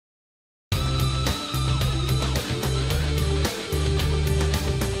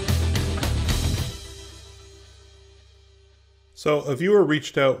So a viewer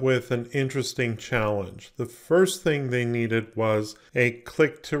reached out with an interesting challenge. The first thing they needed was a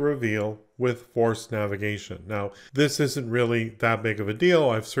click to reveal with forced navigation. Now, this isn't really that big of a deal.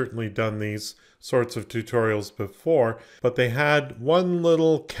 I've certainly done these sorts of tutorials before, but they had one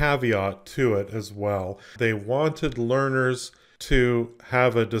little caveat to it as well. They wanted learners to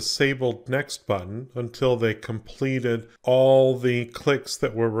have a disabled next button until they completed all the clicks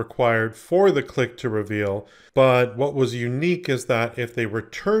that were required for the click to reveal. But what was unique is that if they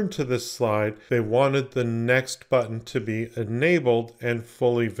returned to this slide, they wanted the next button to be enabled and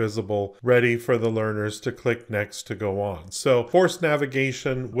fully visible, ready for the learners to click next to go on. So forced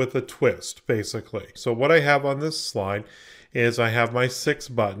navigation with a twist, basically. So what I have on this slide is I have my 6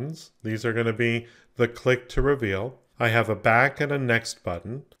 buttons. These are going to be the click to reveal. I have a back and a next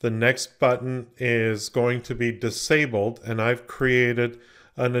button. The next button is going to be disabled, and I've created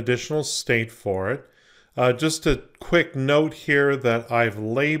an additional state for it. Just a quick note here that I've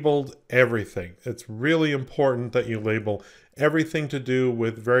labeled everything. It's really important that you label everything to do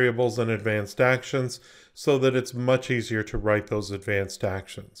with variables and advanced actions so that it's much easier to write those advanced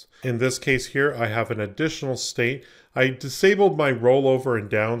actions. In this case here, I have an additional state. I disabled my rollover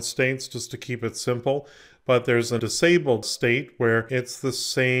and down states just to keep it simple. But there's a disabled state where it's the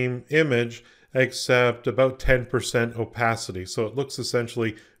same image except about 10% opacity. So it looks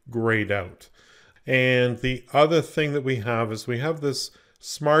essentially grayed out. And the other thing that we have is we have this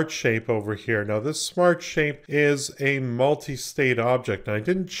smart shape over here. Now this smart shape is a multi-state object. And I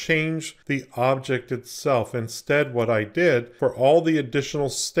didn't change the object itself. Instead, what I did for all the additional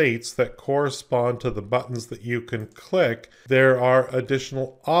states that correspond to the buttons that you can click, there are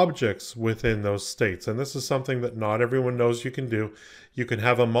additional objects within those states. And this is something that not everyone knows you can do. You can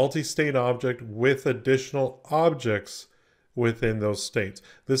have a multi-state object with additional objects within those states.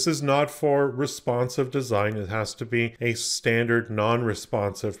 This is not for responsive design. It has to be a standard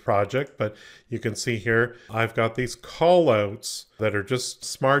non-responsive project, but you can see here I've got these callouts that are just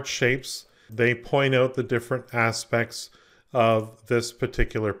smart shapes. They point out the different aspects of this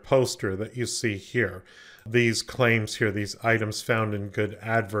particular poster that you see here. These claims here, these items found in good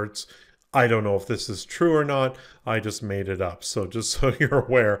adverts, I don't know if this is true or not. I just made it up. So just so you're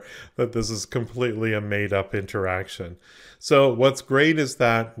aware that this is completely a made-up interaction. So what's great is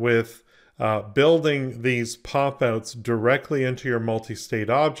that with building these pop-outs directly into your multi-state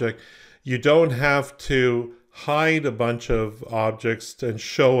object, you don't have to hide a bunch of objects and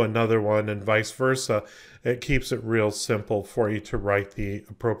show another one and vice versa. It keeps it real simple for you to write the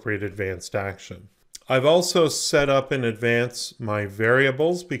appropriate advanced action. I've also set up in advance my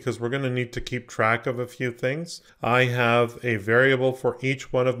variables because we're going to need to keep track of a few things. I have a variable for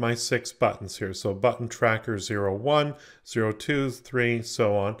each one of my 6 buttons here. So button tracker 01, 02, 3,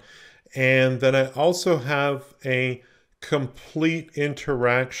 so on. And then I also have a complete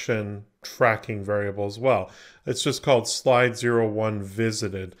interaction tracking variable as well. It's just called slide 01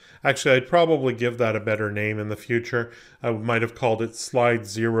 visited. Actually, I'd probably give that a better name in the future. I might have called it slide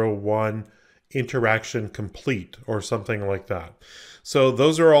 01 interaction complete or something like that. So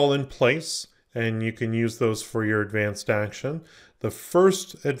those are all in place and you can use those for your advanced action. The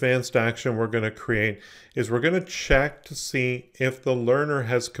first advanced action we're going to create is we're going to check to see if the learner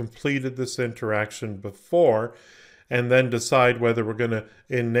has completed this interaction before and then decide whether we're going to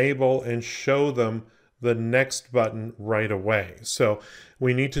enable and show them the next button right away. So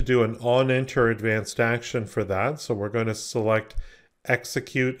we need to do an on-enter advanced action for that. So we're going to select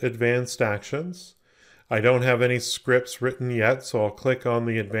execute advanced actions. I don't have any scripts written yet, so I'll click on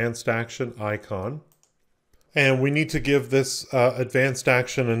the advanced action icon. And we need to give this advanced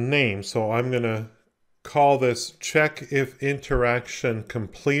action a name. So I'm going to call this check if interaction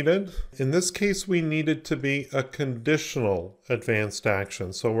completed. In this case, we need it to be a conditional advanced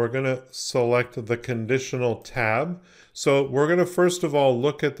action. So we're going to select the conditional tab. So we're going to first of all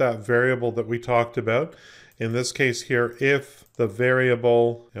look at that variable that we talked about. In this case here, if the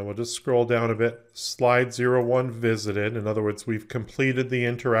variable, and we'll just scroll down a bit, slide 01 visited, in other words, we've completed the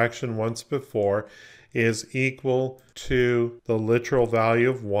interaction once before, is equal to the literal value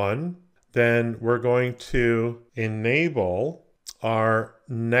of 1, then we're going to enable our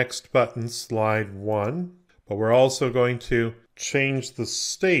next button, slide 1, but we're also going to change the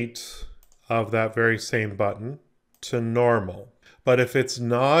state of that very same button to normal. But if it's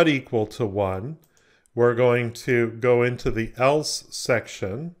not equal to 1, we're going to go into the else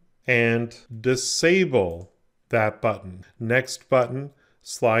section and disable that button. Next button,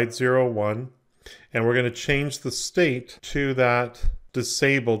 slide 01, and we're going to change the state to that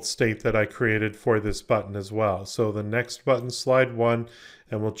disabled state that I created for this button as well. So the next button, slide 1,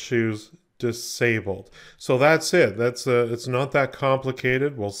 and we'll choose disabled. So that's it. It's not that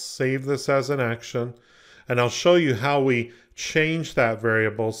complicated. We'll save this as an action, and I'll show you how we change that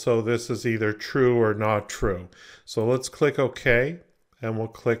variable so this is either true or not true. So let's click OK, and we'll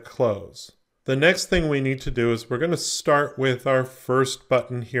click Close. The next thing we need to do is we're going to start with our first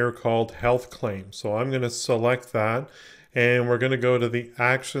button here called Health Claim. So I'm going to select that, and we're going to go to the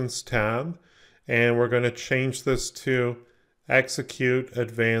Actions tab, and we're going to change this to Execute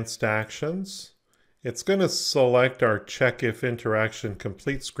Advanced Actions. It's going to select our check if interaction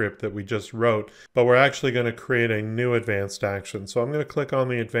complete script that we just wrote, but we're actually going to create a new advanced action. So I'm going to click on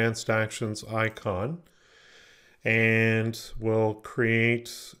the Advanced Actions icon, and we'll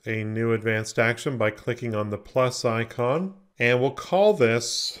create a new advanced action by clicking on the plus icon, and we'll call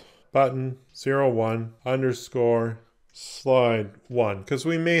this button 01 underscore slide 1, because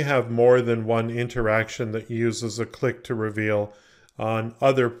we may have more than one interaction that uses a click to reveal on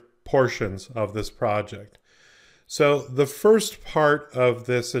other portions of this project. So the first part of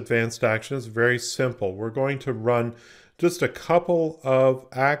this advanced action is very simple. We're going to run just a couple of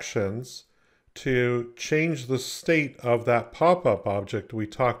actions to change the state of that pop-up object we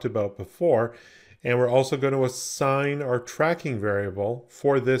talked about before, and we're also going to assign our tracking variable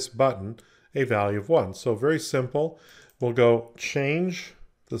for this button a value of 1. So very simple. We'll go change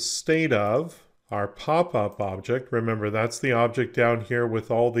the state of our pop-up object. Remember, that's the object down here with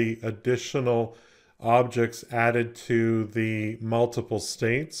all the additional objects added to the multiple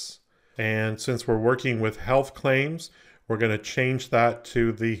states. And since we're working with health claims, we're going to change that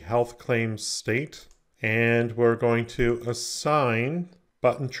to the health claims state. And we're going to assign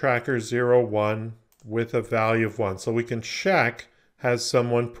button tracker 01 with a value of 1. So we can check, has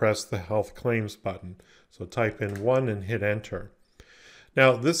someone pressed the health claims button? So type in 1 and hit enter.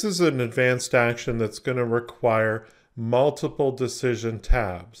 Now this is an advanced action that's going to require multiple decision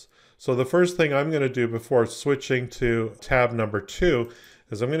tabs. So the first thing I'm going to do before switching to tab number 2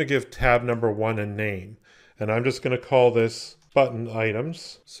 is I'm going to give tab number 1 a name. And I'm just going to call this button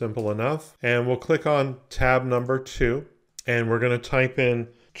items, simple enough. And we'll click on tab number 2, and we're going to type in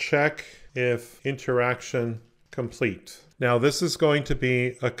check if interaction complete. Now this is going to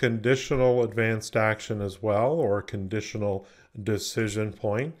be a conditional advanced action as well, or a conditional decision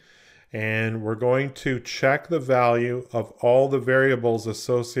point. And we're going to check the value of all the variables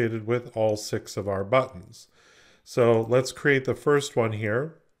associated with all 6 of our buttons. So let's create the first one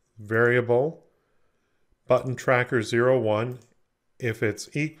here, variable button tracker 01, if it's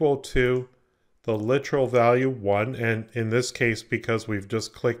equal to the literal value 1, and in this case, because we've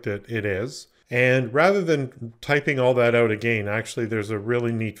just clicked it, it is. And rather than typing all that out again, actually there's a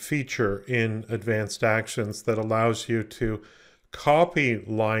really neat feature in advanced actions that allows you to copy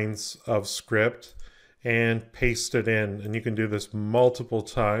lines of script and paste it in, and you can do this multiple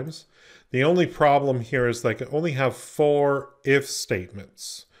times. The only problem here is that I only have 4 if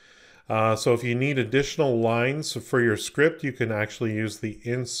statements. So if you need additional lines for your script, you can actually use the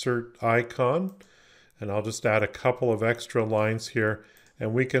insert icon, and I'll just add a couple of extra lines here,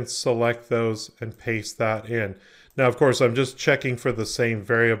 and we can select those and paste that in. Now, of course, I'm just checking for the same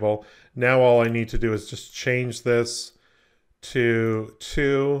variable. Now all I need to do is just change this to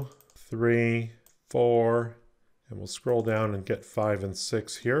 2, 3, 4, and we'll scroll down and get 5 and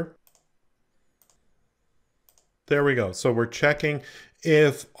 6 here. There we go. So we're checking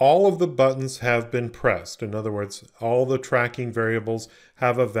if all of the buttons have been pressed. In other words, all the tracking variables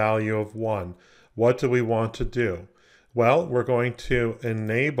have a value of 1. What do we want to do? Well, we're going to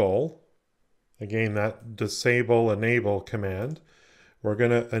enable, again, that disable enable command. We're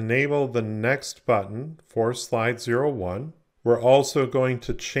going to enable the next button for slide 01. We're also going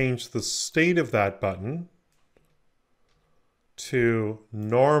to change the state of that button to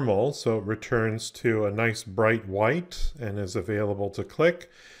normal, so it returns to a nice bright white and is available to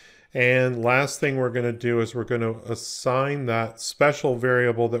click. And last thing we're going to do is we're going to assign that special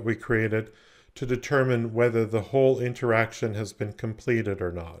variable that we created to determine whether the whole interaction has been completed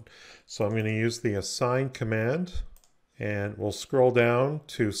or not. So I'm going to use the assign command, and we'll scroll down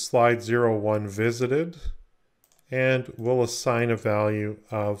to slide 01 visited, and we'll assign a value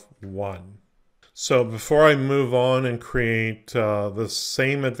of 1. So before I move on and create the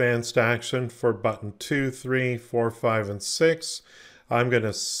same advanced action for button 2, 3, 4, 5, and 6, I'm going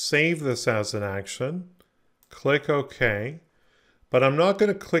to save this as an action, click OK, but I'm not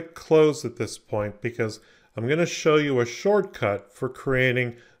going to click close at this point because I'm going to show you a shortcut for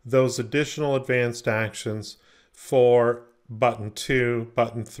creating those additional advanced actions for button 2,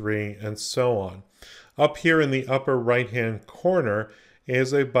 button 3, and so on. Up here in the upper right-hand corner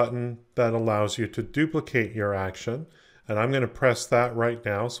is a button that allows you to duplicate your action. and I'm going to press that right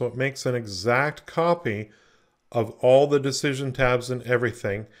now. So it makes an exact copy of all the decision tabs and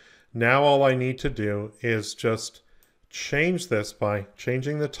everything. Now all I need to do is just change this by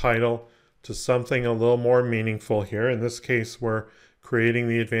changing the title to something a little more meaningful here. In this case, we're creating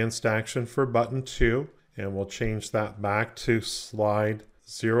the advanced action for button 2, and we'll change that back to slide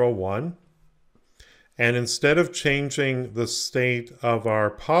 01. And instead of changing the state of our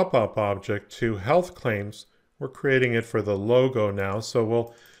pop-up object to health claims, we're creating it for the logo now. So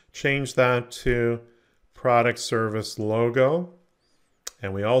we'll change that to product service logo.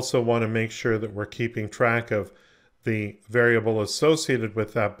 And we also want to make sure that we're keeping track of the variable associated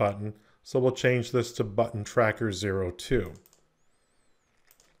with that button. So we'll change this to button tracker 02.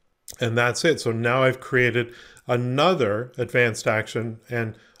 And that's it. So now I've created another advanced action,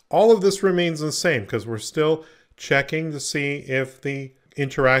 and all of this remains the same because we're still checking to see if the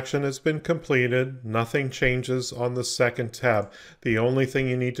interaction has been completed. Nothing changes on the second tab. The only thing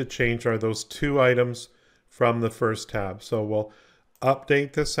you need to change are those 2 items from the first tab. So we'll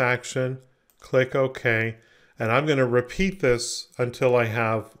update this action, click OK, and I'm going to repeat this until I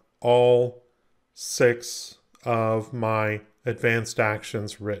have all 6 of my advanced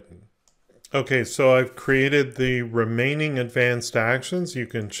actions written. Okay, so I've created the remaining advanced actions. You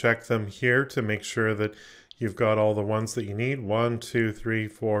can check them here to make sure that you've got all the ones that you need. 1, 2, 3,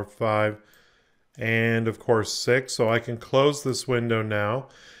 4, 5, and of course 6. So I can close this window now.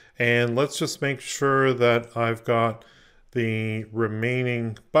 And let's just make sure that I've got the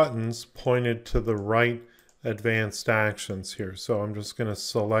remaining buttons pointed to the right advanced actions here. So I'm just going to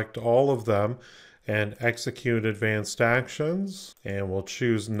select all of them and execute advanced actions, and we'll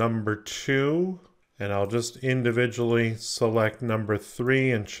choose number 2, and I'll just individually select number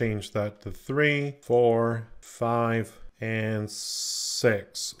 3 and change that to 3, 4, 5, and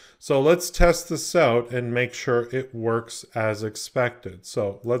 6. So let's test this out and make sure it works as expected.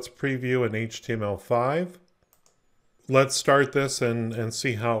 So let's preview in HTML5. Let's start this and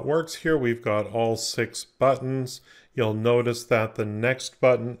see how it works here. We've got all 6 buttons. You'll notice that the next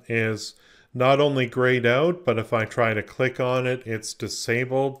button is not only grayed out, but if I try to click on it, it's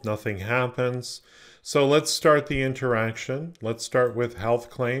disabled. Nothing happens. So let's start the interaction. Let's start with health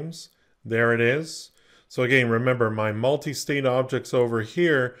claims. There it is. So again, remember my multi-state object's over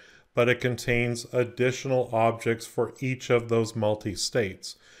here, but it contains additional objects for each of those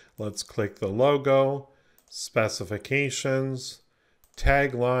multi-states. Let's click the logo, specifications,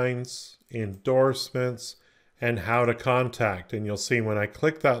 taglines, endorsements, and how to contact. And you'll see when I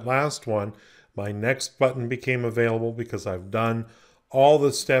click that last one, my next button became available because I've done all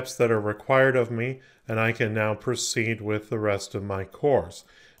the steps that are required of me, and I can now proceed with the rest of my course.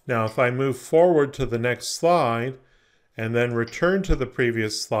 Now, if I move forward to the next slide and then return to the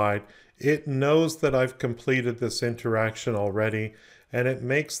previous slide, it knows that I've completed this interaction already, and it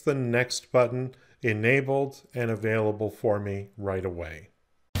makes the next button enabled and available for me right away.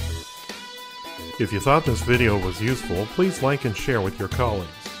 If you thought this video was useful, please like and share with your colleagues.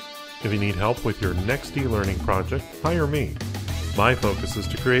 If you need help with your next e-learning project, hire me. My focus is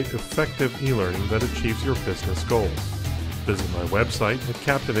to create effective e-learning that achieves your business goals. Visit my website at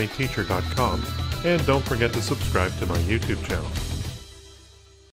captivateteacher.com, and don't forget to subscribe to my YouTube channel.